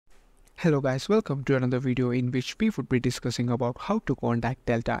Hello guys, welcome to another video in which we would be discussing about how to contact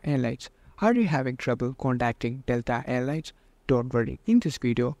Delta Airlines. Are you having trouble contacting Delta Airlines? Don't worry, in this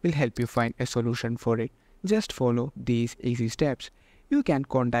video we'll help you find a solution for it. Just follow these easy steps. You can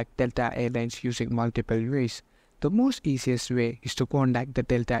contact Delta Airlines using multiple ways. The most easiest way is to contact the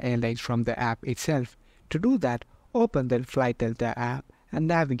Delta Airlines from the app itself. To do that, open the Flight Delta app and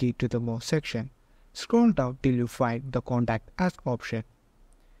navigate to the More section. Scroll down till you find the Contact Us option.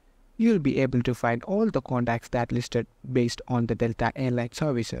 You'll be able to find all the contacts that listed based on the Delta Airlines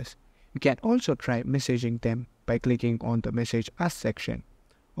services. You can also try messaging them by clicking on the Message Us section,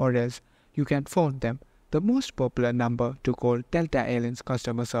 or else you can phone them. The most popular number to call Delta Airlines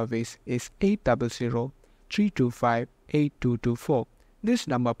customer service is 800-325-8224. This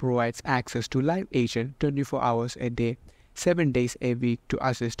number provides access to live agent 24 hours a day, 7 days a week to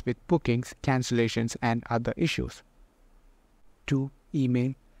assist with bookings, cancellations and other issues. 2.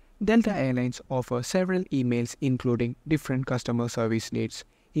 Email. Delta Airlines offers several emails including different customer service needs,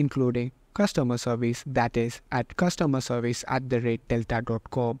 including customer service that is at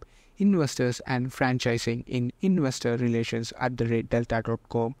customerservice@delta.com, investors and franchising in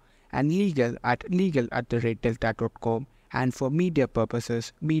investorrelations@delta.com, and legal@delta.com, and for media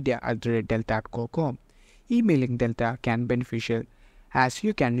purposes, media@delta.com. Emailing Delta can be beneficial as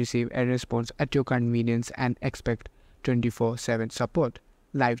you can receive a response at your convenience and expect 24/7 support.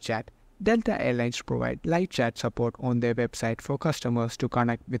 Live chat. Delta Airlines provide live chat support on their website for customers to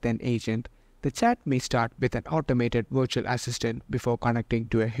connect with an agent. The chat may start with an automated virtual assistant before connecting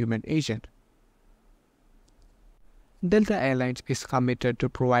to a human agent. Delta Airlines is committed to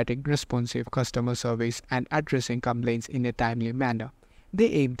providing responsive customer service and addressing complaints in a timely manner.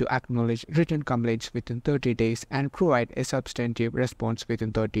 They aim to acknowledge written complaints within 30 days and provide a substantive response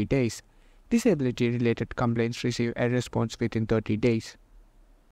within 30 days. Disability-related complaints receive a response within 30 days.